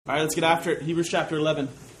All right, let's get after it. Hebrews chapter 11.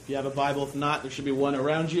 If you have a Bible, if not, there should be one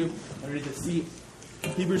around you underneath the seat.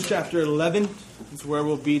 Hebrews chapter 11 is where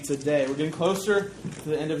we'll be today. We're getting closer to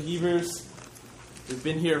the end of Hebrews. We've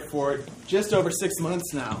been here for just over 6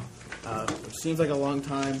 months now, which seems like a long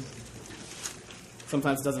time.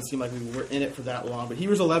 Sometimes it doesn't seem like we were in it for that long. But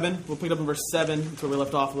Hebrews 11, we'll pick it up in verse 7. That's where we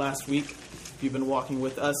left off last week, if you've been walking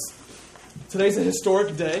with us. Today's a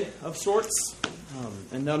historic day of sorts.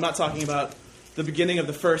 And no, I'm not talking about the beginning of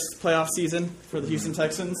the first playoff season for the Houston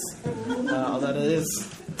Texans. That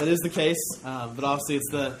is the case. But obviously it's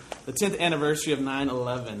the 10th anniversary of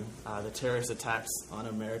 9/11, the terrorist attacks on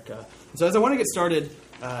America. And so as I want to get started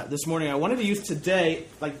this morning, I wanted to use today,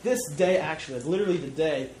 like this day actually, as literally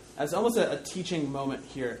today, as almost a teaching moment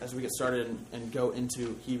here as we get started and go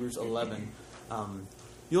into Hebrews 11.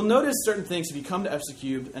 You'll notice certain things if you come to FC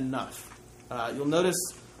Cubed enough. You'll notice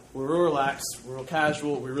we're real relaxed, we're real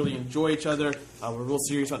casual, we really enjoy each other, we're real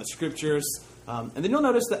serious about the scriptures. And then you'll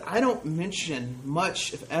notice that I don't mention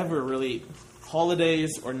much, if ever, really,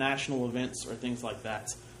 holidays or national events or things like that.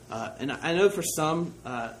 And I know for some,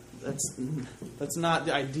 that's not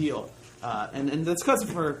the ideal. And that's because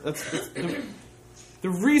the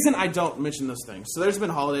reason I don't mention those things. So there's been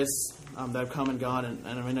holidays that have come and gone, and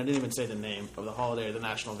I mean, I didn't even say the name of the holiday or the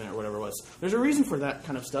national event or whatever it was. There's a reason for that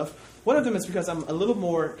kind of stuff. One of them is because I'm a little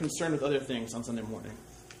more concerned with other things on Sunday morning.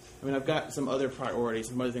 I mean, I've got some other priorities,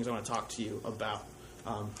 some other things I want to talk to you about.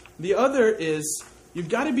 The other is you've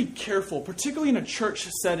got to be careful, particularly in a church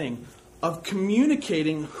setting, of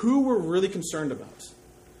communicating who we're really concerned about.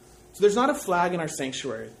 So there's not a flag in our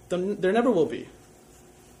sanctuary. There never will be.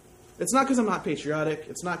 It's not because I'm not patriotic.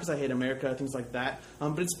 It's not because I hate America, things like that.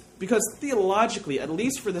 But it's because theologically, at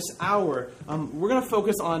least for this hour, we're going to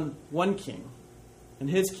focus on one king and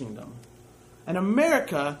his kingdom. And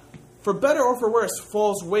America, for better or for worse,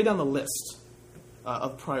 falls way down the list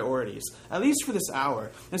of priorities, at least for this hour.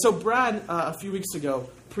 And so Brad, a few weeks ago,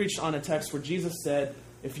 preached on a text where Jesus said,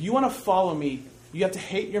 if you want to follow me, you have to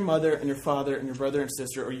hate your mother and your father and your brother and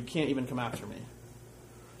sister, or you can't even come after me.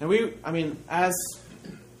 And as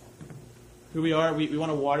who we are, we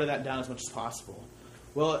want to water that down as much as possible.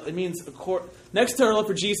 Well, it means, next to our love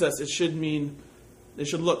for Jesus, it should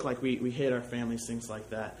look like we hate our families, things like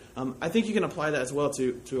that. I think you can apply that as well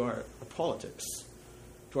to our politics,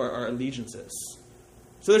 to our allegiances.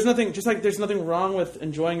 So there's nothing wrong with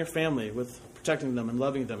enjoying your family, with protecting them and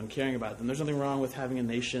loving them and caring about them. There's nothing wrong with having a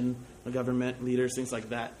nation, a government, leaders, things like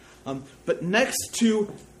that. But next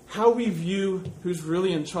to how we view who's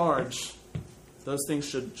really in charge, those things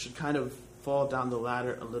should kind of fall down the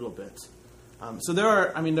ladder a little bit. So there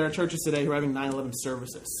are churches today who are having 9/11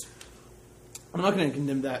 services. I'm not going to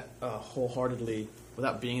condemn that wholeheartedly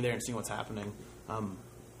without being there and seeing what's happening.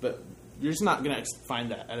 But you're just not going to find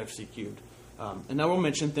that at FC Cubed. And now we'll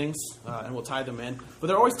mention things and we'll tie them in. But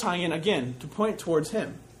they're always tying in, again, to point towards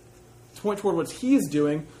him. To point toward what he is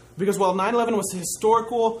doing. Because while 9/11 was a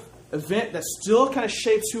historical event that still kind of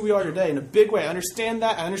shapes who we are today in a big way. I understand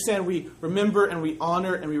that. I understand we remember and we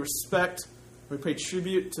honor and we respect. We pay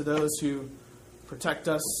tribute to those who protect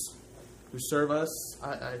us, who serve us.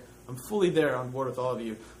 I'm fully there on board with all of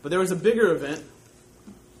you. But there was a bigger event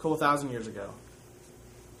a couple thousand years ago.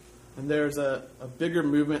 And there's a bigger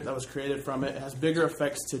movement that was created from it. It has bigger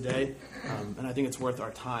effects today. And I think it's worth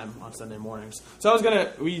our time on Sunday mornings. So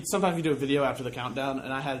sometimes we do a video after the countdown.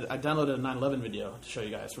 And I downloaded a 9/11 video to show you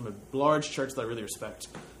guys from a large church that I really respect.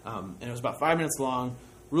 And it was about 5 minutes long.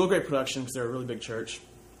 Real great production because they're a really big church.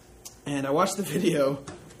 And I watched the video.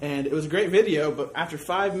 And it was a great video. But after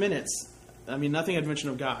 5 minutes, nothing had mention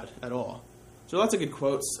of God at all. So lots of good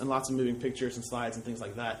quotes and lots of moving pictures and slides and things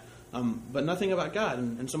like that. But nothing about God.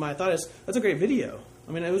 And so my thought is, that's a great video.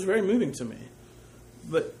 It was very moving to me.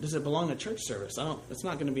 But does it belong to church service? It's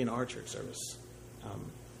not going to be in our church service.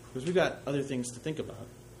 Because we've got other things to think about.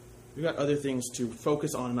 We've got other things to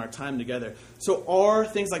focus on in our time together. So are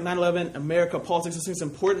things like 9/11, America, politics, those things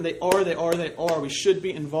important? They are. We should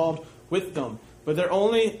be involved with them. But they're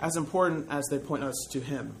only as important as they point us to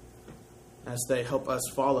him. As they help us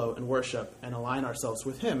follow and worship and align ourselves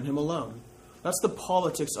with him and him alone. That's the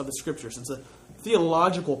politics of the scriptures. It's a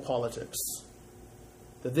theological politics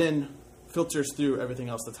that then filters through everything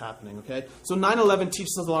else that's happening, okay? So 9/11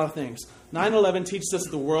 teaches us a lot of things. 9/11 teaches us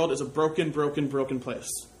the world is a broken, broken, broken place.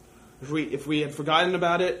 If we had forgotten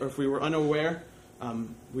about it or if we were unaware,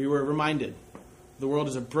 we were reminded. The world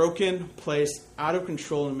is a broken place, out of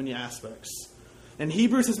control in many aspects. And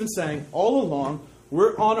Hebrews has been saying all along,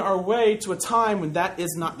 we're on our way to a time when that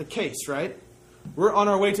is not the case, right? We're on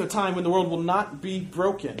our way to a time when the world will not be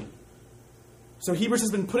broken. So Hebrews has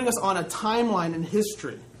been putting us on a timeline in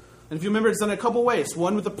history And if you remember, it's done in a couple ways.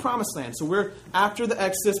 One with the promised land. So we're after the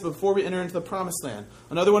Exodus before we enter into the promised land.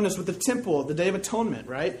 Another one is with the temple, the Day of Atonement,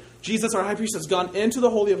 right? Jesus, our high priest, has gone into the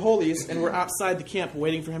Holy of Holies, and we're outside the camp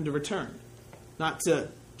waiting for him to return. Not to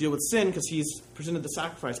deal with sin, because he's presented the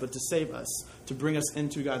sacrifice, but to save us, to bring us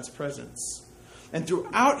into God's presence. And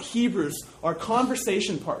throughout Hebrews, our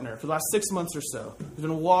conversation partner for the last 6 months or so has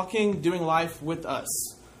been walking, doing life with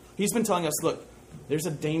us. He's been telling us, look, there's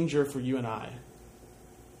a danger for you and I.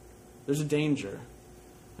 There's a danger.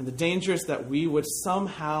 And the danger is that we would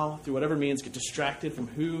somehow, through whatever means, get distracted from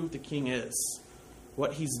who the King is,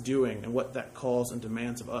 what he's doing, and what that calls and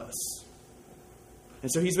demands of us.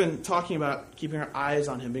 And so he's been talking about keeping our eyes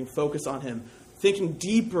on him, being focused on him, thinking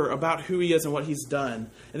deeper about who he is and what he's done.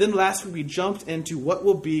 And then last week we jumped into what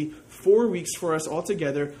will be 4 weeks for us all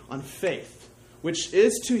together on faith, which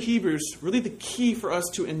is to Hebrews really the key for us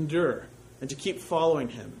to endure and to keep following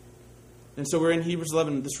him. And so we're in Hebrews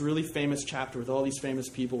 11, this really famous chapter with all these famous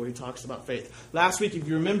people where he talks about faith. Last week, if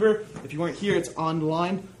you remember, if you weren't here, it's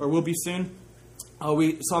online or will be soon.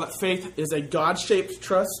 We saw that faith is a God-shaped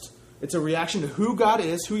trust. It's a reaction to who God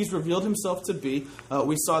is, who he's revealed himself to be.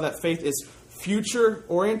 We saw that faith is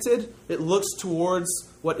future-oriented. It looks towards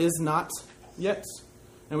what is not yet.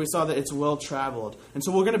 And we saw that it's well-traveled. And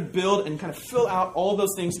so we're going to build and kind of fill out all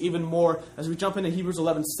those things even more as we jump into Hebrews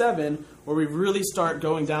 11:7, where we really start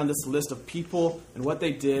going down this list of people and what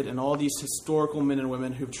they did and all these historical men and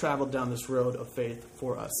women who've traveled down this road of faith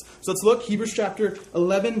for us. So let's look, Hebrews chapter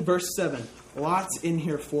 11, verse 7. Lots in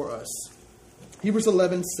here for us. Hebrews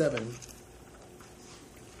 11:7.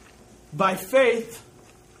 By faith,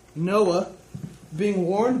 Noah, being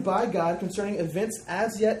warned by God concerning events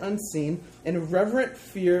as yet unseen, in reverent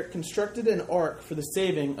fear constructed an ark for the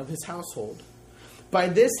saving of his household. By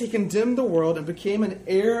this he condemned the world and became an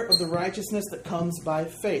heir of the righteousness that comes by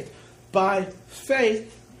faith. By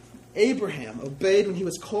faith, Abraham obeyed when he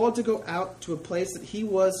was called to go out to a place that he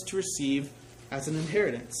was to receive as an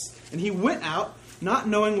inheritance. And he went out, not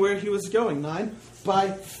knowing where he was going. 9.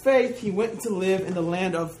 By faith he went to live in the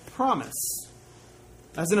land of promise,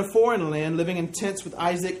 as in a foreign land, living in tents with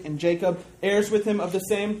Isaac and Jacob, heirs with him of the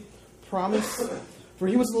same promise. For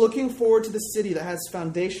he was looking forward to the city that has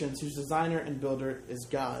foundations, whose designer and builder is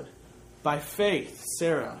God. By faith,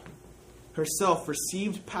 Sarah herself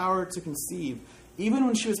received power to conceive, even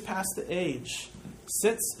when she was past the age,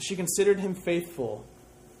 since she considered him faithful,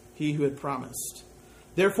 he who had promised.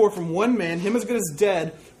 Therefore, from one man, him as good as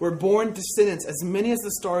dead, were born descendants, as many as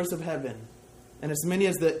the stars of heaven, and as many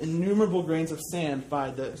as the innumerable grains of sand by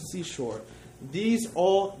the seashore. These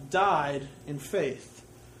all died in faith,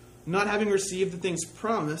 not having received the things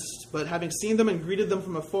promised, but having seen them and greeted them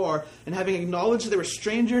from afar, and having acknowledged that they were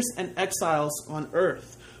strangers and exiles on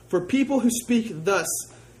earth. For people who speak thus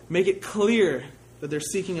make it clear that they're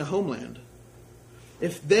seeking a homeland.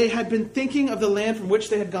 If they had been thinking of the land from which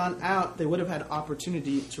they had gone out, they would have had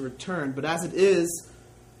opportunity to return. But as it is,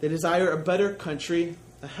 they desire a better country,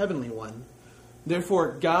 a heavenly one.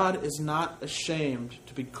 Therefore, God is not ashamed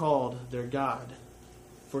to be called their God,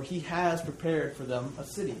 for he has prepared for them a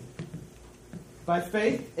city. By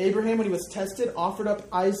faith, Abraham, when he was tested, offered up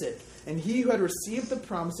Isaac, and he who had received the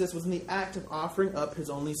promises was in the act of offering up his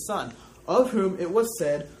only son, of whom it was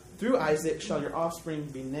said, "Through Isaac shall your offspring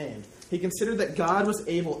be named." He considered that God was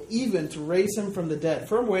able even to raise him from the dead,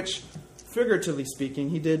 from which, figuratively speaking,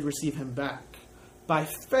 he did receive him back. By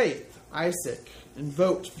faith, Isaac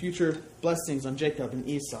invoked future blessings on Jacob and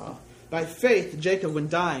Esau. By faith, Jacob, when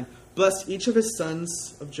dying, blessed each of his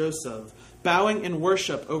sons of Joseph, bowing in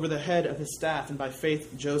worship over the head of his staff. And by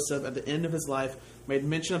faith, Joseph, at the end of his life, made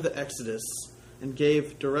mention of the Exodus and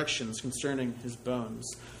gave directions concerning his bones.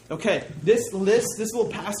 Okay, this list, this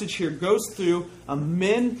little passage here goes through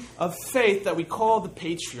men of faith that we call the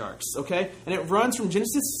patriarchs, okay? And it runs from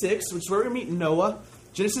Genesis 6, which is where we meet Noah.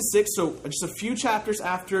 Genesis 6, so just a few chapters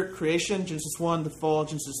after creation, Genesis 1, the fall,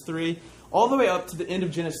 Genesis 3, all the way up to the end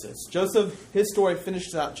of Genesis. Joseph, his story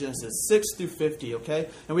finishes out Genesis 6 through 50, okay?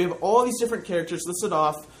 And we have all these different characters listed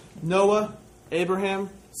off. Noah, Abraham,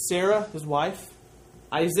 Sarah, his wife,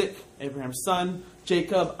 Isaac, Abraham's son,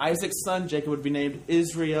 Jacob, Isaac's son. Jacob would be named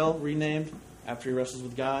Israel, renamed after he wrestles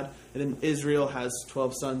with God. And then Israel has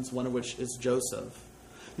 12 sons, one of which is Joseph.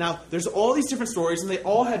 Now, there's all these different stories, and they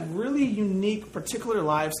all had really unique, particular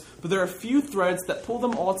lives, but there are a few threads that pull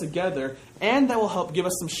them all together, and that will help give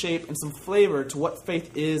us some shape and some flavor to what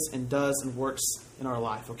faith is and does and works in our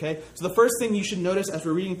life, okay? So the first thing you should notice as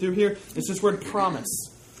we're reading through here is this word promise.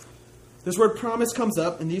 This word promise comes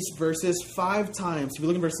up in these verses 5 times. If you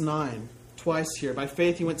look in verse 9, twice here. By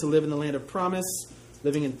faith he went to live in the land of promise,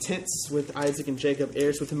 living in tents with Isaac and Jacob,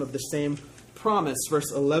 heirs with him of the same promise.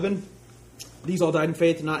 Verse 11, these all died in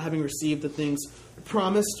faith, not having received the things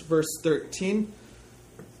promised. Verse 13,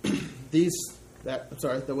 that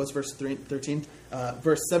was verse 13.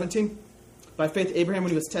 Verse 17, by faith Abraham,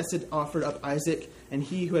 when he was tested, offered up Isaac, and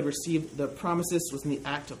he who had received the promises was in the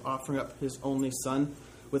act of offering up his only son.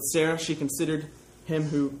 With Sarah, she considered him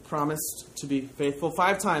who promised to be faithful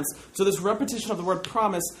 5 times. So this repetition of the word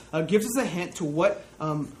promise gives us a hint to what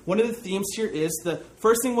one of the themes here is. The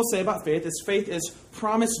first thing we'll say about faith is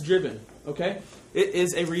promise-driven. Okay? It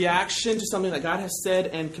is a reaction to something that God has said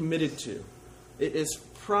and committed to. It is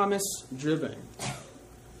promise-driven.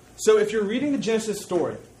 So if you're reading the Genesis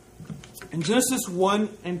story, in Genesis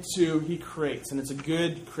 1 and 2, he creates, and it's a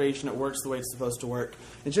good creation. It works the way it's supposed to work.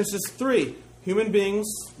 In Genesis 3, human beings,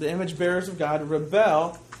 the image bearers of God,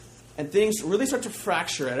 rebel, and things really start to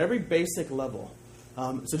fracture at every basic level.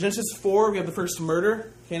 So Genesis 4, we have the first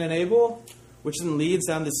murder, Cain and Abel, which then leads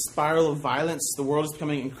down this spiral of violence. The world is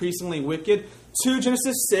becoming increasingly wicked. To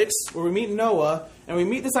Genesis 6, where we meet Noah, and we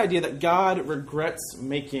meet this idea that God regrets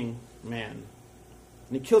making man.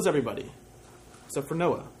 And he kills everybody, except for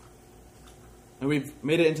Noah. And we've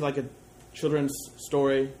made it into like a children's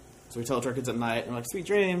story, so we tell it to our kids at night, and we're like, sweet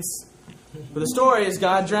dreams. But the story is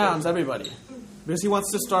God drowns everybody because he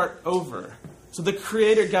wants to start over. So the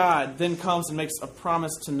Creator God then comes and makes a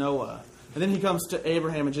promise to Noah. And then he comes to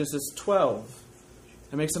Abraham in Genesis 12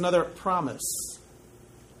 and makes another promise.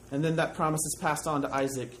 And then that promise is passed on to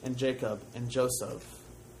Isaac and Jacob and Joseph.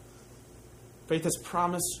 Faith is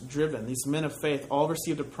promise-driven. These men of faith all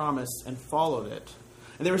received a promise and followed it.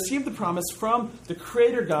 And they received the promise from the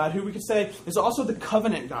Creator God, who we could say is also the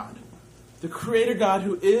covenant God. The Creator God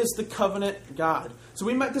who is the covenant God. So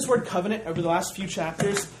we met this word covenant over the last few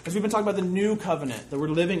chapters as we've been talking about the new covenant that we're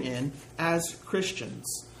living in as Christians.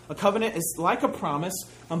 A covenant is like a promise,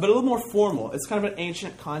 but a little more formal. It's kind of an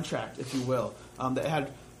ancient contract, if you will, that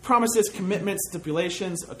had promises, commitments,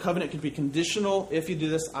 stipulations. A covenant could be conditional. If you do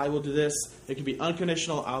this, I will do this. It could be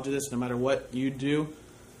unconditional. I'll do this no matter what you do.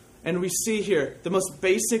 And we see here the most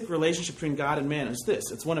basic relationship between God and man is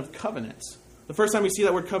this. It's one of covenants. The first time we see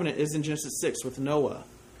that word covenant is in Genesis 6 with Noah.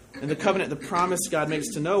 And the covenant, the promise God makes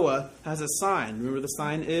to Noah, has a sign. Remember the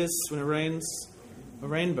sign is, when it rains, a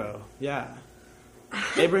rainbow. Yeah.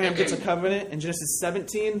 Abraham gets a covenant. In Genesis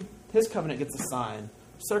 17, his covenant gets a sign.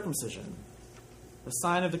 Circumcision. The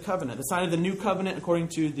sign of the covenant. The sign of the new covenant, according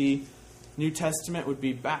to the New Testament, would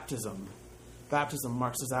be baptism. Baptism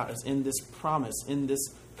marks us out as in this promise, in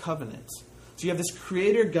this covenant. So you have this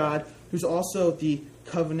Creator God who's also the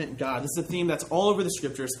covenant God. This is a theme that's all over the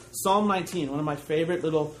Scriptures. Psalm 19, one of my favorite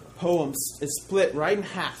little poems, is split right in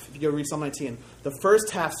half if you go read Psalm 19. The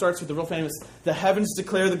first half starts with the real famous, the heavens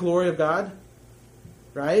declare the glory of God.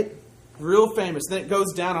 Right? Real famous. Then it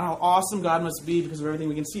goes down on how awesome God must be because of everything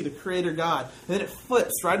we can see, the Creator God. And then it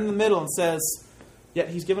flips right in the middle and says, yet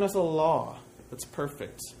He's given us a law that's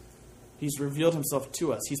perfect. He's revealed Himself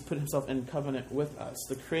to us. He's put Himself in covenant with us.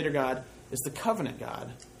 The Creator God is the covenant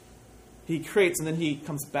God. He creates and then He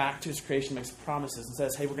comes back to His creation, makes promises and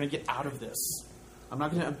says, hey, we're going to get out of this. I'm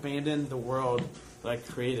not going to abandon the world that I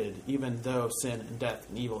created, even though sin and death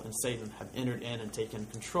and evil and Satan have entered in and taken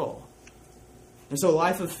control. And so a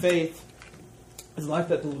life of faith is a life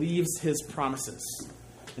that believes His promises.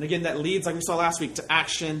 And again, that leads, like we saw last week, to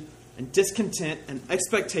action and discontent and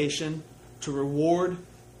expectation, to reward.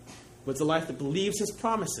 But it's a life that believes His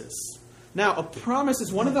promises. Now, a promise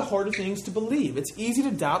is one of the harder things to believe. It's easy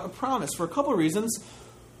to doubt a promise for a couple of reasons.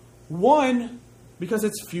 One, because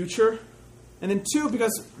it's future. And then two,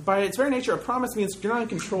 because by its very nature, a promise means you're not in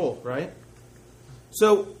control, right?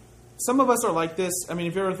 So, some of us are like this. I mean,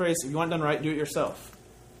 if you're ever phrase, if you want it done right, do it yourself.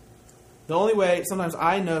 The only way, sometimes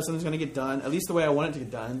I know something's going to get done, at least the way I want it to get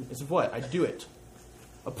done, is what? I do it.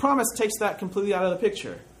 A promise takes that completely out of the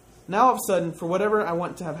picture. Now, all of a sudden, for whatever I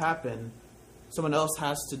want to have happen, someone else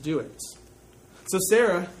has to do it. So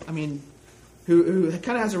Sarah, I mean, who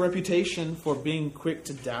kind of has a reputation for being quick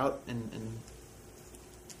to doubt and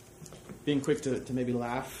being quick to maybe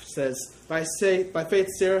laugh, says, by faith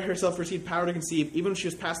Sarah herself received power to conceive, even when she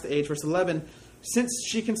was past the age. Verse 11, since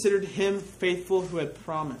she considered him faithful who had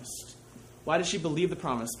promised. Why did she believe the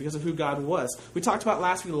promise? Because of who God was. We talked about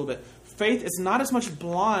last week a little bit. Faith is not as much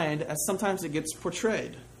blind as sometimes it gets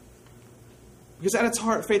portrayed. Because at its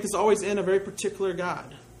heart, faith is always in a very particular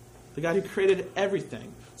God. The God who created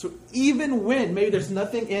everything. So even when maybe there's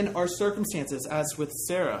nothing in our circumstances, as with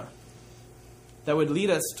Sarah, that would lead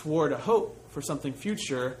us toward a hope for something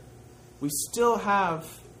future, we still have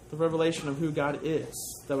the revelation of who God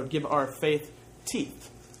is that would give our faith teeth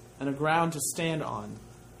and a ground to stand on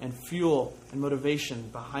and fuel and motivation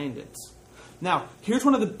behind it. Now, here's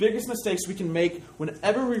one of the biggest mistakes we can make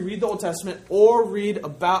whenever we read the Old Testament or read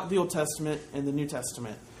about the Old Testament and the New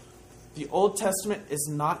Testament. The Old Testament is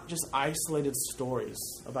not just isolated stories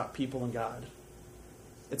about people and God.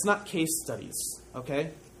 It's not case studies,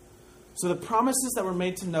 okay? So the promises that were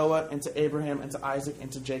made to Noah and to Abraham and to Isaac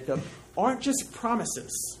and to Jacob aren't just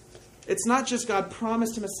promises. It's not just God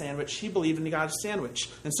promised him a sandwich, he believed in God's sandwich.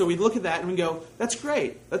 And so we look at that and we go, that's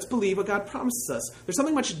great. Let's believe what God promises us. There's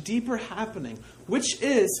something much deeper happening, which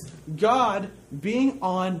is God being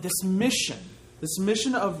on this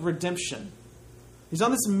mission of redemption. He's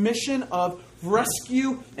on this mission of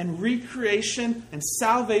rescue and recreation and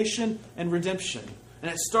salvation and redemption. And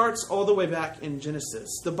it starts all the way back in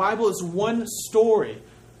Genesis. The Bible is one story.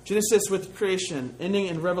 Genesis with creation, ending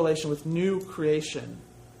in Revelation with new creation.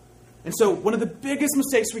 And so one of the biggest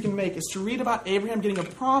mistakes we can make is to read about Abraham getting a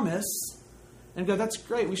promise and go, that's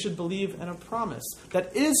great, we should believe in a promise.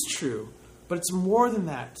 That is true, but it's more than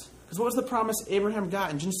that. Because what was the promise Abraham got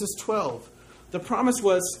in Genesis 12? The promise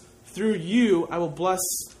was, through you I will bless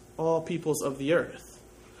all peoples of the earth.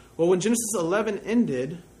 Well, when Genesis 11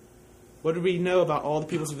 ended, what did we know about all the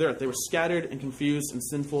peoples of the earth? They were scattered and confused and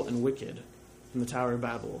sinful and wicked from the Tower of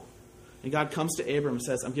Babel. And God comes to Abram and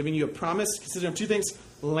says, I'm giving you a promise consisting of two things,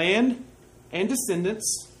 land and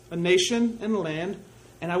descendants, a nation and land,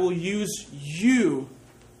 and I will use you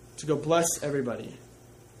to go bless everybody.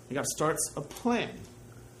 And God starts a plan.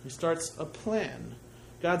 He starts a plan.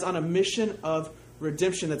 God's on a mission of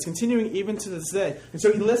redemption that's continuing even to this day. And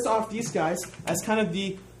so he lists off these guys as kind of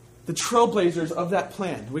the trailblazers of that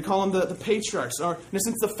plan. We call them the patriarchs, or in a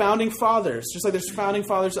sense the founding fathers, just like there's founding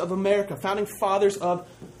fathers of America, founding fathers of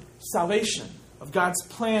salvation, of God's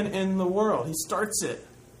plan in the world. He starts it,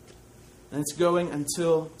 and it's going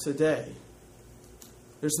until today.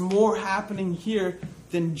 There's more happening here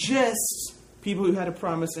than just people who had a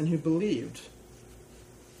promise and who believed.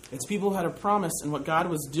 It's people who had a promise in what God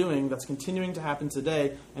was doing that's continuing to happen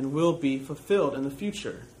today and will be fulfilled in the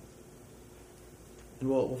future. And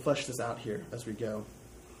we'll flesh this out here as we go.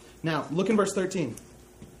 Now, look in verse 13.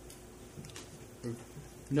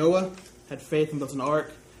 Noah had faith and built an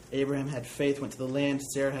ark. Abraham had faith, went to the land.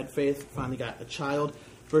 Sarah had faith, finally got a child.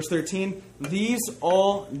 Verse 13, these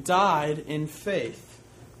all died in faith,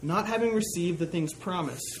 not having received the things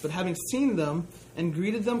promised, but having seen them and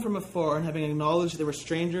greeted them from afar, and having acknowledged they were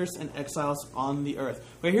strangers and exiles on the earth.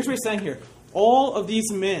 Okay, here's what he's saying here. All of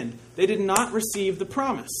these men, they did not receive the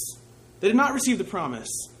promise. They did not receive the promise.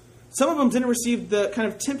 Some of them didn't receive the kind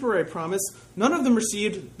of temporary promise. None of them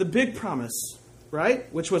received the big promise,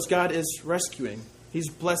 right? Which was God is rescuing. He's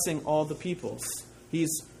blessing all the peoples. He's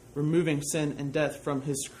removing sin and death from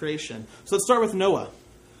his creation. So let's start with Noah.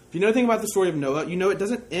 If you know anything about the story of Noah, you know it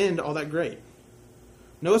doesn't end all that great.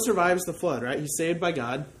 Noah survives the flood, right? He's saved by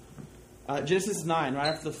God. Genesis 9, right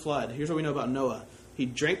after the flood, here's what we know about Noah. He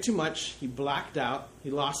drank too much, he blacked out,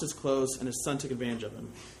 he lost his clothes, and his son took advantage of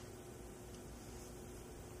him.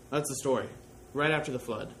 That's the story. Right after the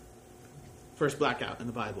flood. First blackout in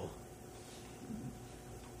the Bible.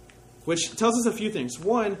 Which tells us a few things.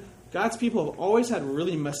 One, God's people have always had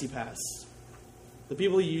really messy pasts. The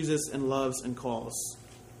people he uses and loves and calls.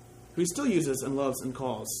 Who he still uses and loves and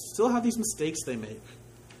calls. Still have these mistakes they make.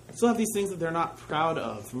 Still have these things that they're not proud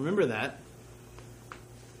of. Remember that.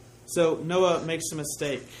 So Noah makes a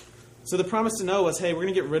mistake. So the promise to Noah was, hey, we're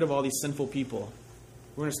going to get rid of all these sinful people.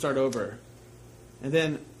 We're going to start over. And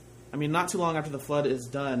then, not too long after the flood is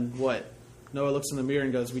done, what? Noah looks in the mirror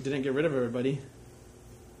and goes, we didn't get rid of everybody.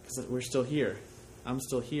 Because we're still here. I'm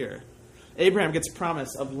still here. Abraham gets a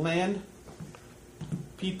promise of land,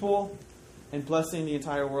 people, and blessing the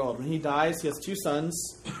entire world. When he dies, he has 2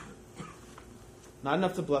 sons. Not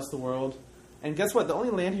enough to bless the world. And guess what? The only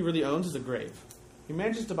land he really owns is a grave. He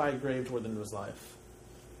manages to buy a grave toward the end of his life.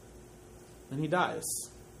 And he dies.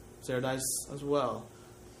 Sarah dies as well.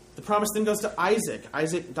 The promise then goes to Isaac.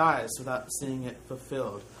 Isaac dies without seeing it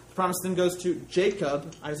fulfilled. The promise then goes to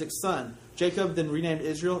Jacob, Isaac's son. Jacob, then renamed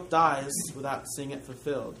Israel, dies without seeing it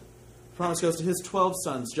fulfilled. The promise goes to his 12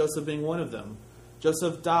 sons, Joseph being one of them.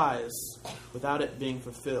 Joseph dies without it being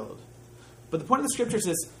fulfilled. But the point of the scriptures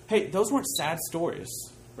is, hey, those weren't sad stories,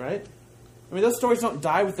 right? Those stories don't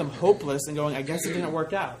die with them hopeless and going, I guess it didn't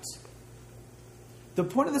work out. The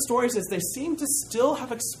point of the stories is they seem to still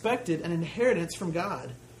have expected an inheritance from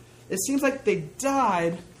God. It seems like they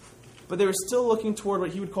died, but they were still looking toward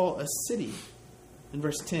what he would call a city. In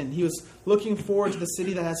verse 10, he was looking forward to the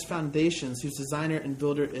city that has foundations, whose designer and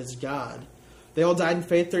builder is God. They all died in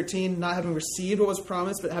faith, 13, not having received what was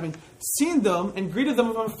promised, but having seen them and greeted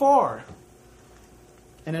them from afar,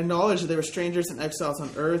 and acknowledged that they were strangers and exiles on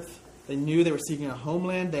earth. They knew they were seeking a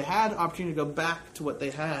homeland. They had opportunity to go back to what they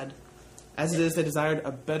had. As it is, they desired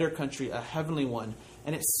a better country, a heavenly one.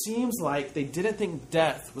 And it seems like they didn't think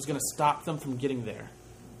death was going to stop them from getting there.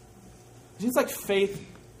 It seems like faith,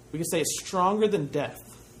 we could say, is stronger than death,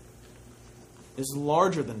 is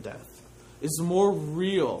larger than death, is more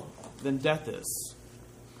real than death is.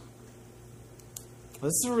 Well,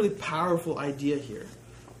 this is a really powerful idea here.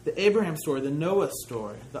 The Abraham story, the Noah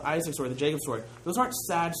story, the Isaac story, the Jacob story, those aren't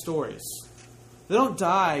sad stories. They don't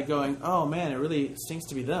die going, oh man, it really stinks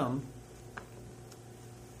to be them.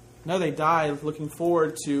 No, they die looking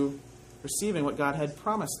forward to receiving what God had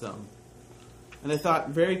promised them. And they thought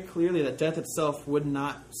very clearly that death itself would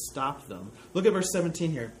not stop them. Look at verse 17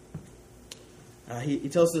 here. He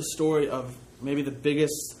tells the story of maybe the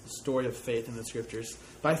biggest story of faith in the Scriptures.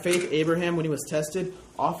 By faith, Abraham, when he was tested,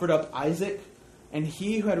 offered up Isaac. And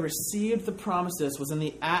he who had received the promises was in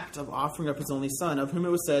the act of offering up his only son, of whom it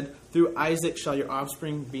was said, through Isaac shall your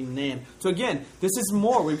offspring be named. So again, this is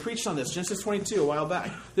more. We preached on this, Genesis 22, a while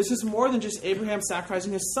back. This is more than just Abraham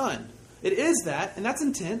sacrificing his son. It is that, and that's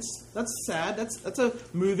intense. That's sad. That's a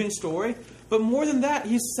moving story. But more than that,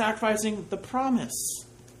 he's sacrificing the promise.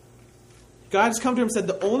 God has come to him and said,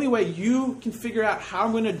 the only way you can figure out how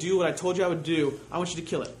I'm going to do what I told you I would do, I want you to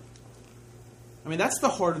kill it. I mean, that's the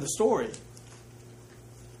heart of the story.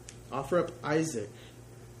 Offer up Isaac.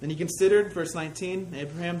 Then he considered, verse 19,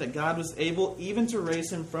 Abraham, that God was able even to raise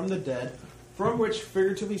him from the dead, from which,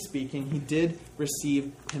 figuratively speaking, he did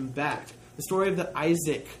receive him back. The story of the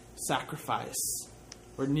Isaac sacrifice,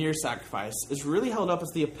 or near sacrifice, is really held up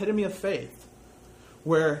as the epitome of faith,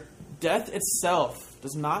 where death itself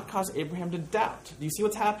does not cause Abraham to doubt. Do you see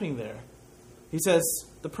what's happening there? He says,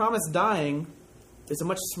 the promise dying is a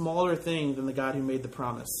much smaller thing than the God who made the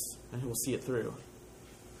promise, and who will see it through.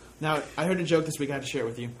 Now, I heard a joke this week I had to share it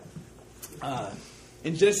with you.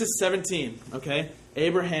 In Genesis 17, okay,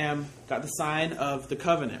 Abraham got the sign of the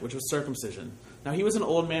covenant, which was circumcision. Now, he was an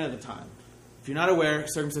old man at the time. If you're not aware,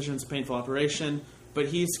 circumcision is a painful operation, but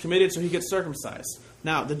he's committed, so he gets circumcised.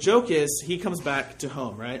 Now, the joke is he comes back to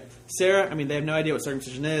home, right? Sarah, I mean, they have no idea what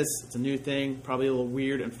circumcision is. It's a new thing, probably a little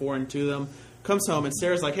weird and foreign to them. Comes home, and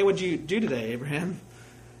Sarah's like, hey, what'd you do today, Abraham?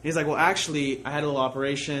 He's like, well, actually, I had a little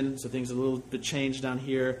operation, so things are a little bit changed down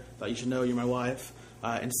here. Thought you should know, you're my wife.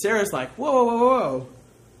 And Sarah's like, whoa.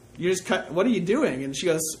 You just cut, what are you doing? And she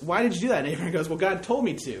goes, why did you do that? And Abraham goes, well, God told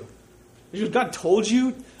me to. And she goes, God told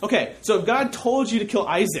you? Okay, so if God told you to kill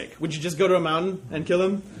Isaac, would you just go to a mountain and kill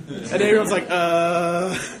him? And Abraham's like,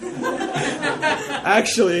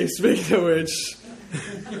 actually, speaking of which,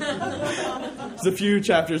 it's a few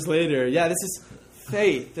chapters later. Yeah, this is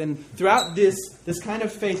faith. And throughout this kind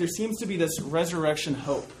of faith, there seems to be this resurrection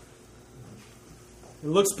hope. It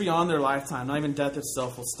looks beyond their lifetime. Not even death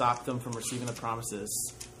itself will stop them from receiving the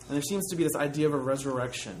promises. And there seems to be this idea of a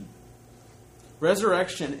resurrection.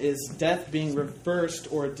 Resurrection is death being reversed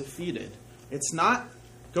or defeated. It's not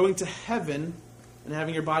going to heaven and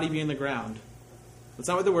having your body be in the ground. That's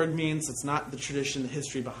not what the word means. It's not the tradition, the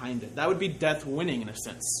history behind it. That would be death winning in a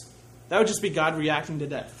sense. That would just be God reacting to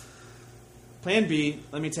death. Plan B,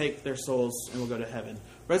 let me take their souls and we'll go to heaven.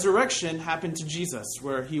 Resurrection happened to Jesus,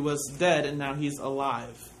 where he was dead and now he's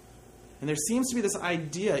alive. And there seems to be this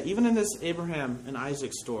idea, even in this Abraham and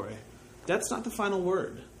Isaac story, that's not the final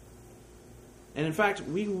word. And in fact,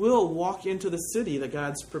 we will walk into the city that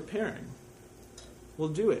God's preparing. We'll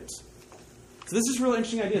do it. So this is a really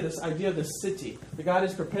interesting idea, this idea of the city. That God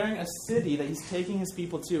is preparing a city that he's taking his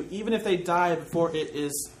people to, even if they die before it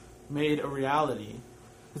is made a reality.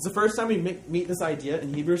 It's the first time we meet this idea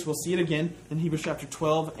in Hebrews. We'll see it again in Hebrews chapter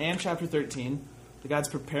 12 and chapter 13. That God's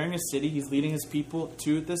preparing a city. He's leading his people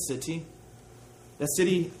to the city. The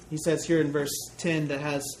city, he says here in verse 10, that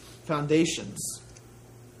has foundations,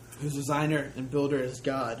 whose designer and builder is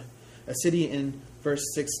God. A city in verse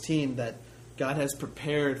 16 that God has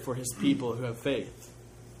prepared for his people who have faith.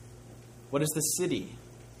 What is the city?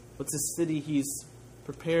 What's the city he's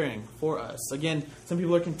preparing for us? Again, some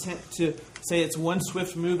people are content to say it's one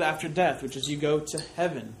swift move after death, which is you go to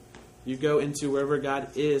heaven. You go into wherever God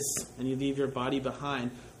is and you leave your body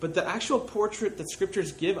behind. But the actual portrait that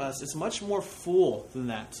scriptures give us is much more full than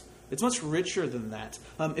that. It's much richer than that.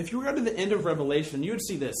 If you were to the end of Revelation, you would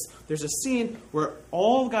see this. There's a scene where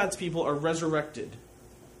all God's people are resurrected.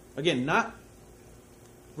 Again, not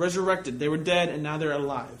resurrected. They were dead and now they're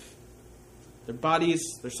alive. Their bodies,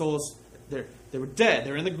 their souls, they were dead.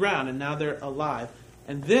 They're in the ground and now they're alive.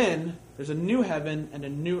 And then there's a new heaven and a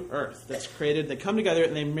new earth that's created. They come together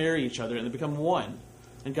and they marry each other and they become one.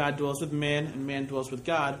 And God dwells with man and man dwells with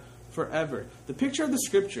God forever. The picture of the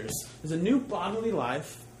scriptures is a new bodily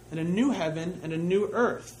life and a new heaven and a new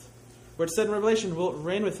earth. where it said in Revelation, will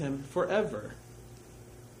reign with him forever.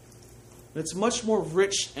 It's much more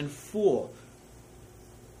rich and full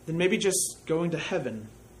than maybe just going to heaven.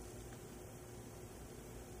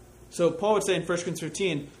 So Paul would say in 1 Corinthians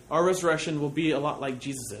 15, our resurrection will be a lot like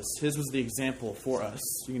Jesus's. His was the example for us.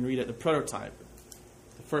 You can read it, the prototype,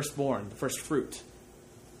 the firstborn, the first fruit.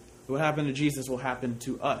 What happened to Jesus will happen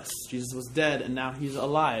to us. Jesus was dead, and now he's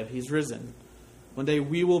alive. He's risen. One day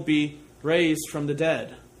we will be raised from the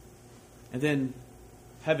dead. And then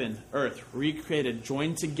heaven, earth, recreated,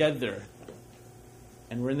 joined together.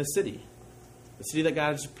 And we're in the city. The city that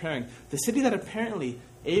God is preparing. The city that apparently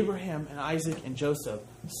Abraham and Isaac and Joseph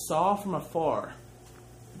saw from afar.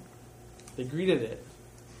 They greeted it.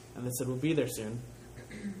 And they said, we'll be there soon.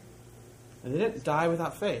 And they didn't die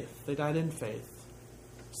without faith. They died in faith.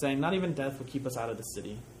 Saying, not even death will keep us out of the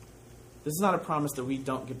city. This is not a promise that we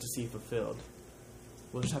don't get to see fulfilled.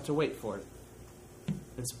 We'll just have to wait for it.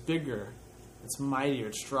 It's bigger. It's mightier.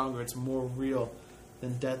 It's stronger. It's more real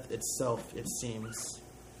than death itself, it seems.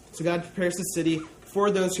 So God prepares the city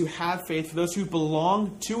for those who have faith, for those who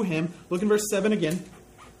belong to him. Look in verse 7 again.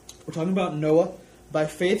 We're talking about Noah. By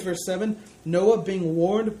faith, verse 7, Noah being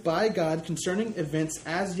warned by God concerning events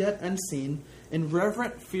as yet unseen, in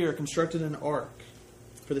reverent fear constructed an ark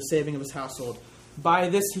for the saving of his household. By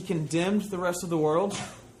this he condemned the rest of the world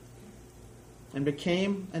and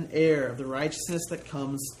became an heir of the righteousness that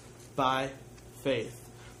comes by faith.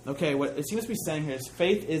 Okay, what it seems to be saying here is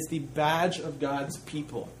faith is the badge of God's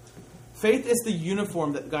people. Faith is the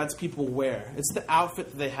uniform that God's people wear. It's the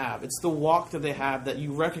outfit that they have. It's the walk that they have that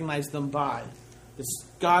you recognize them by. This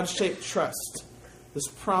God-shaped trust. This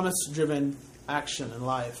promise-driven action in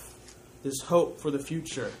life. This hope for the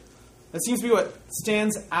future. That seems to be what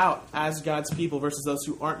stands out as God's people versus those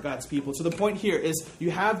who aren't God's people. So the point here is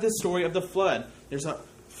you have this story of the flood. There's a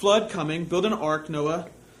flood coming. Build an ark, Noah.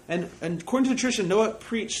 And according to the tradition, Noah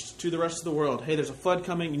preached to the rest of the world, hey, there's a flood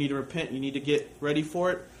coming. You need to repent. You need to get ready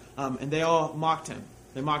for it. And they all mocked him.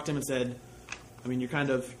 They mocked him and said,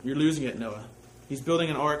 you're losing it, Noah. He's building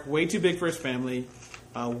an ark way too big for his family,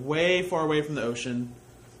 way far away from the ocean.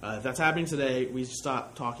 If that's happening today, we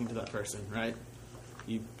stop talking to that person, right?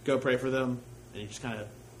 You go pray for them, and you just kind of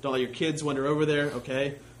don't let your kids wander over there,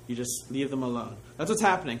 okay? You just leave them alone. That's what's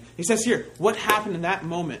happening. He says here, what happened in that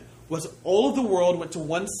moment was all of the world went to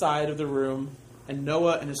one side of the room, and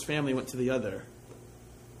Noah and his family went to the other.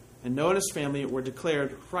 And Noah and his family were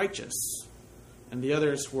declared righteous, and the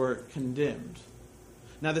others were condemned.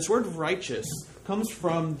 Now, this word righteous comes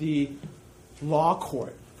from the law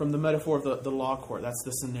court, from the metaphor of the law court. That's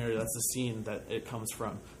the scenario, that's the scene that it comes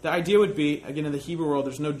from. The idea would be, again, in the Hebrew world,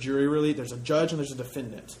 there's no jury really. There's a judge and there's a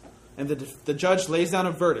defendant. And the judge lays down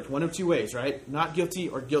a verdict, one of two ways, right? Not guilty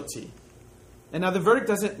or guilty. And now the verdict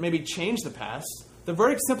doesn't maybe change the past. The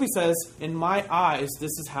verdict simply says, in my eyes,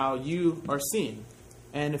 this is how you are seen.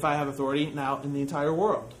 And if I have authority now in the entire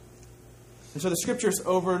world. And so the scriptures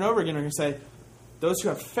over and over again are going to say, those who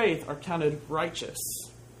have faith are counted righteous.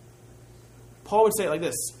 Paul would say it like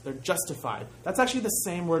this, they're justified. That's actually the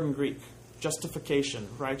same word in Greek. Justification,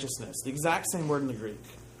 righteousness. The exact same word in the Greek.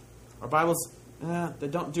 Our Bibles, they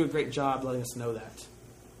don't do a great job letting us know that.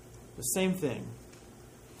 The same thing.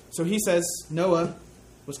 So he says Noah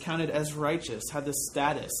was counted as righteous, had this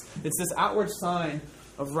status. It's this outward sign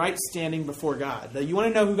of right standing before God. That you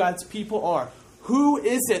want to know who God's people are. Who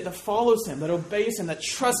is it that follows him, that obeys him, that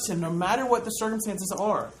trusts him, no matter what the circumstances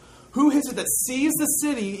are? Who is it that sees the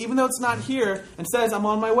city, even though it's not here, and says, I'm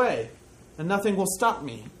on my way, and nothing will stop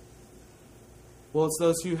me? Well, it's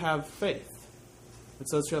those who have faith.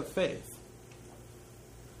 It's those who have faith.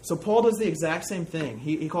 So Paul does the exact same thing.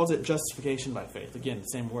 He calls it justification by faith. Again, the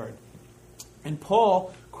same word. And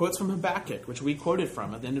Paul quotes from Habakkuk, which we quoted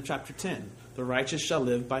from at the end of chapter 10. The righteous shall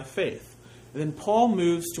live by faith. And then Paul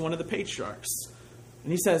moves to one of the patriarchs.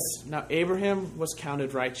 And he says, now Abraham was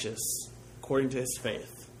counted righteous according to his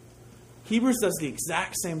faith. Hebrews does the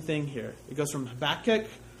exact same thing here. It goes from Habakkuk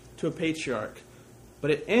to a patriarch.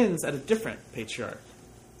 But it ends at a different patriarch.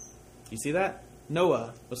 You see that?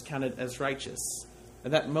 Noah was counted as righteous.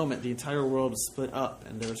 At that moment, the entire world was split up.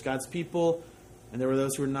 And there was God's people, and there were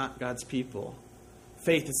those who were not God's people.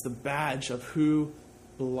 Faith is the badge of who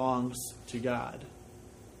belongs to God.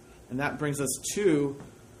 And that brings us to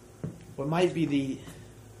what might be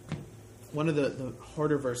one of the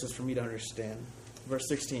harder verses for me to understand. Verse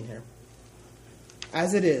 16 here.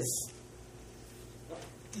 As it is,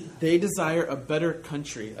 they desire a better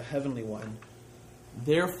country, a heavenly one.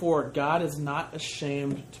 Therefore, God is not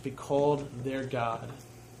ashamed to be called their God,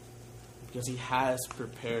 because he has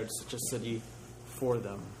prepared such a city for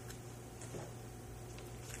them.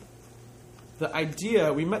 the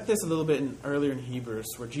idea, we met this a little bit earlier in Hebrews,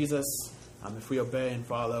 where Jesus, if we obey and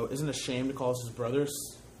follow, isn't ashamed to call us his brothers.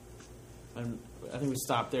 And I think we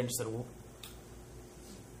stopped there and just said, well,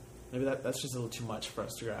 maybe that's just a little too much for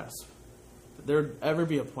us to grasp. But there would ever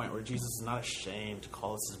be a point where Jesus is not ashamed to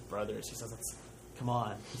call us his brothers. He says, come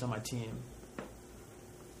on, he's on my team.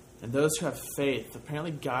 And those who have faith,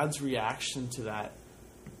 apparently God's reaction to that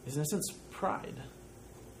is, in a sense, pride.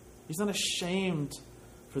 He's not ashamed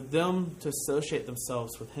for them to associate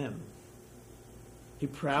themselves with him. He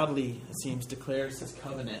proudly, it seems, declares his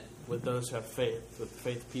covenant with those who have faith, with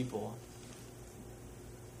faith people.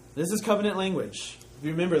 This is covenant language. If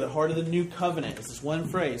you remember, the heart of the new covenant is this one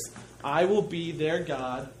phrase: I will be their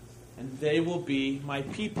God, and they will be my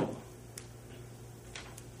people.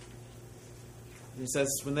 He says,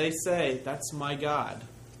 when they say, that's my God,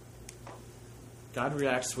 God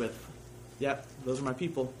reacts with, yep, those are my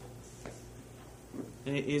people.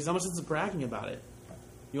 And he's almost bragging about it.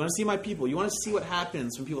 You want to see my people? You want to see what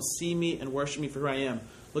happens when people see me and worship me for who I am?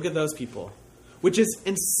 Look at those people. Which is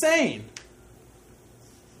insane.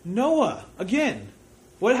 Noah, again,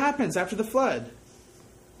 what happens after the flood?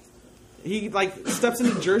 He steps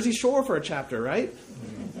into Jersey Shore for a chapter, right?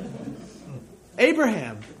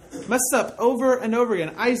 Abraham messed up over and over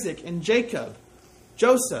again. Isaac and Jacob,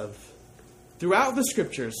 Joseph. Throughout the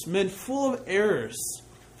scriptures, men full of errors,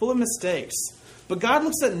 full of mistakes. But God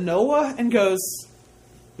looks at Noah and goes,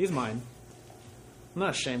 he's mine. I'm not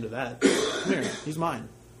ashamed of that. Come here, he's mine.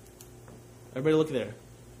 Everybody look there.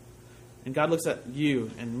 And God looks at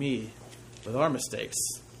you and me with our mistakes.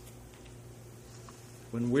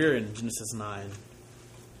 When we're in Genesis 9,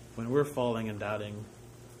 when we're falling and doubting,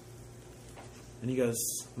 and he goes,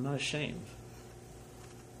 I'm not ashamed.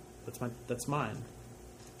 That's mine.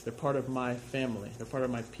 They're part of my family. They're part of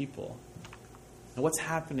my people. And what's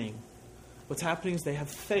happening? What's happening is they have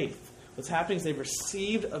faith. What's happening is they've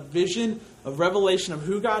received a vision, a revelation of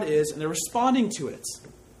who God is, and they're responding to it.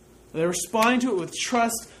 They're responding to it with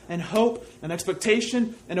trust and hope and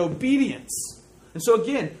expectation and obedience. And so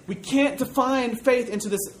again, we can't define faith into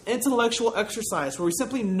this intellectual exercise where we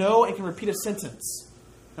simply know and can repeat a sentence.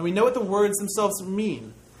 And we know what the words themselves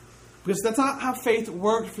mean. Because that's not how faith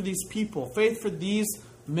worked for these people. Faith for these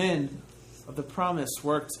men of the promise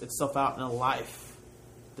worked itself out in a life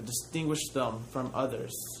that distinguished them from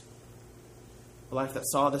others. A life that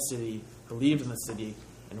saw the city, believed in the city,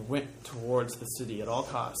 and went towards the city at all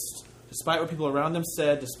costs. Despite what people around them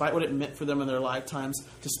said, despite what it meant for them in their lifetimes,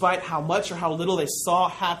 despite how much or how little they saw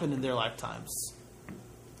happen in their lifetimes.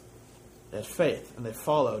 They had faith, and they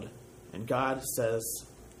followed. And God says,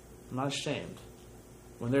 I'm not ashamed.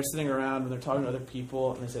 When they're sitting around, when they're talking to other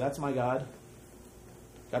people, and they say, that's my God,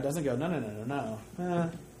 God doesn't go, no.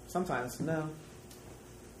 Sometimes, no.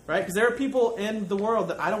 Right? Because there are people in the world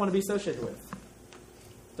that I don't want to be associated with.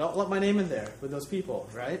 Don't let my name in there with those people,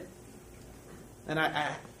 right? And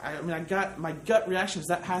I got my gut reaction is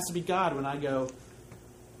that has to be God when I go,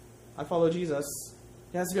 I follow Jesus.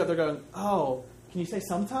 He has to be out there going, oh, can you say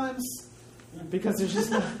sometimes? Because there's just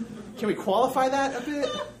no, can we qualify that a bit?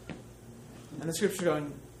 And the scripture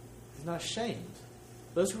going, he's not ashamed.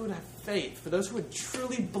 Those who would have faith, for those who would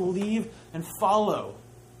truly believe and follow,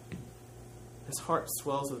 his heart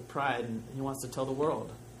swells with pride and he wants to tell the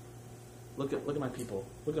world, look at my people.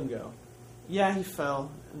 Look at them go. Yeah, he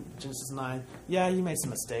fell in Genesis 9. Yeah, he made some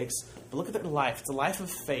mistakes. But look at their life. It's a life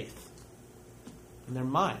of faith. And they're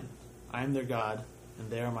mine. I am their God, and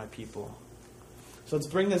they are my people. So let's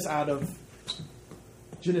bring this out of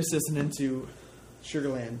Genesis and into Sugar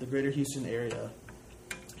Land, the greater Houston area.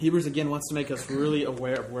 Hebrews, again, wants to make us really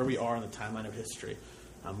aware of where we are in the timeline of history.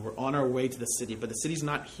 We're on our way to the city, but the city's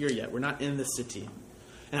not here yet. We're not in the city.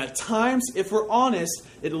 And at times, if we're honest,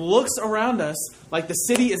 it looks around us like the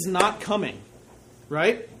city is not coming,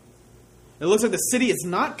 right? It looks like the city is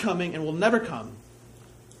not coming and will never come.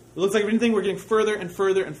 It looks like, if anything, we're getting further and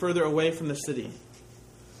further and further away from the city.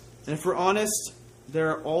 And if we're honest,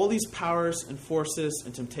 there are all these powers and forces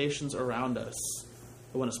and temptations around us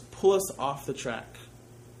that want to pull us off the track.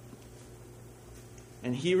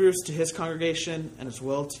 And Hebrews, to his congregation and as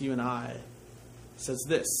well to you and I, says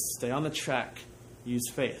this: stay on the track.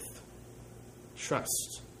 Use faith,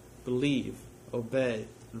 trust, believe, obey,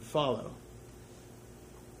 and follow.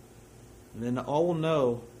 And then all will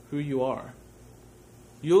know who you are.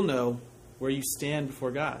 You'll know where you stand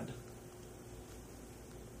before God.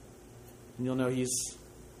 And you'll know he's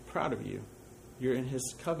proud of you. You're in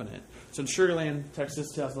his covenant. So in Sugar Land,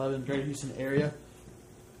 Texas, 2011, Greater Houston area,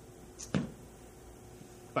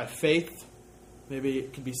 by faith, maybe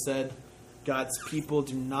it could be said, God's people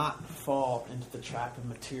do not fall into the trap of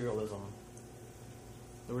materialism.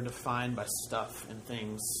 They were defined by stuff and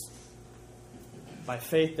things. By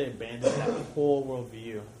faith, they abandoned that whole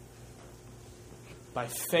worldview. By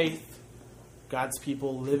faith, God's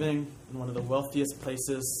people living in one of the wealthiest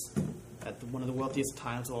places at one of the wealthiest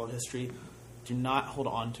times of all of history do not hold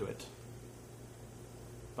on to it.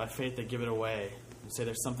 By faith, they give it away and say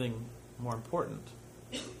there's something more important.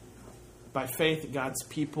 By faith, God's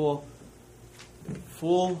people,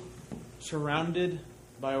 surrounded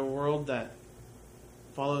by a world that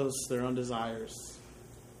follows their own desires,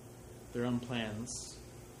 their own plans.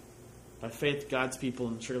 By faith, God's people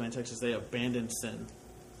in Sugar Land, Texas, they abandon sin.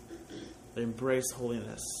 They embrace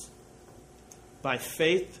holiness. By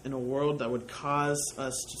faith, in a world that would cause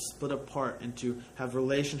us to split apart and to have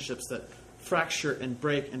relationships that fracture and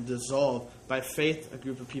break and dissolve, by faith, a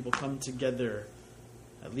group of people come together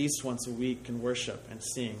at least once a week and worship and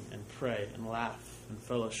sing and pray and laugh and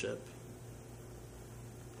fellowship.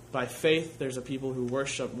 By faith, there's a people who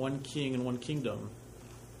worship one king and one kingdom.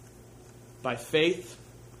 By faith,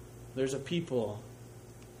 there's a people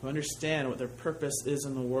who understand what their purpose is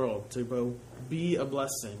in the world, to be a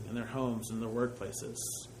blessing in their homes and their workplaces.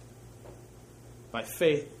 By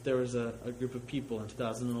faith, there was a group of people in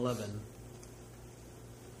 2011.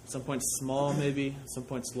 At some points small, maybe, at some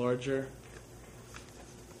points larger.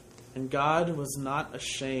 And God was not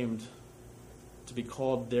ashamed to be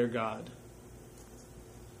called their God.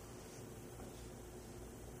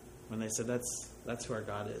 When they said, that's who our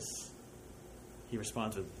God is, He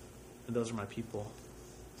responds with, and those are my people.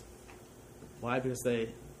 Why? Because they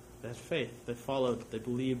had faith. They followed, they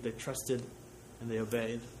believed, they trusted, and they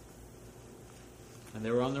obeyed. And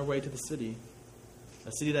they were on their way to the city.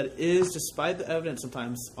 A city that is, despite the evidence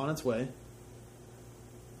sometimes, on its way.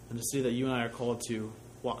 And a city that you and I are called to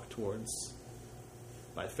walk towards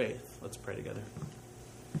by faith. Let's pray together.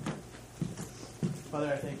 Father,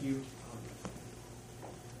 I thank you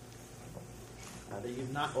that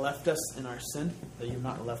you've not left us in our sin, that you've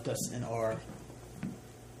not left us in our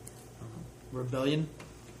rebellion,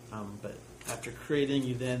 but after creating,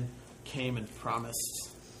 you then came and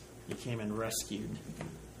promised. You came and rescued.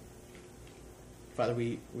 Father,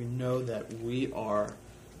 we know that we are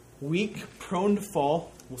weak, prone to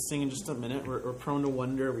fall. We'll sing in just a minute. We're prone to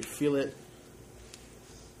wonder. We feel it.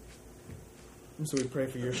 And so we pray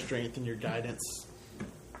for your strength and your guidance,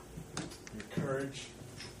 your courage.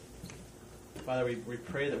 Father, we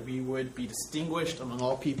pray that we would be distinguished among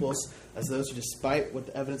all peoples as those who, despite what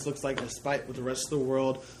the evidence looks like, despite what the rest of the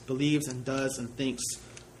world believes and does and thinks,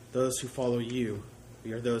 those who follow you.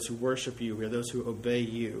 We are those who worship you. We are those who obey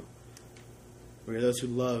you. We are those who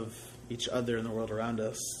love each other in the world around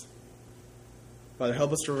us. Father,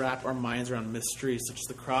 help us to wrap our minds around mysteries such as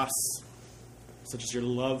the cross, such as your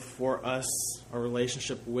love for us, our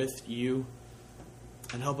relationship with you,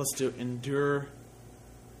 and help us to endure,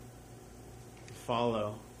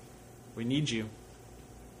 follow. We need you.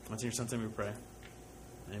 That's in your Son's name we pray.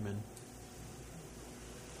 Amen.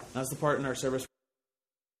 That's the part in our service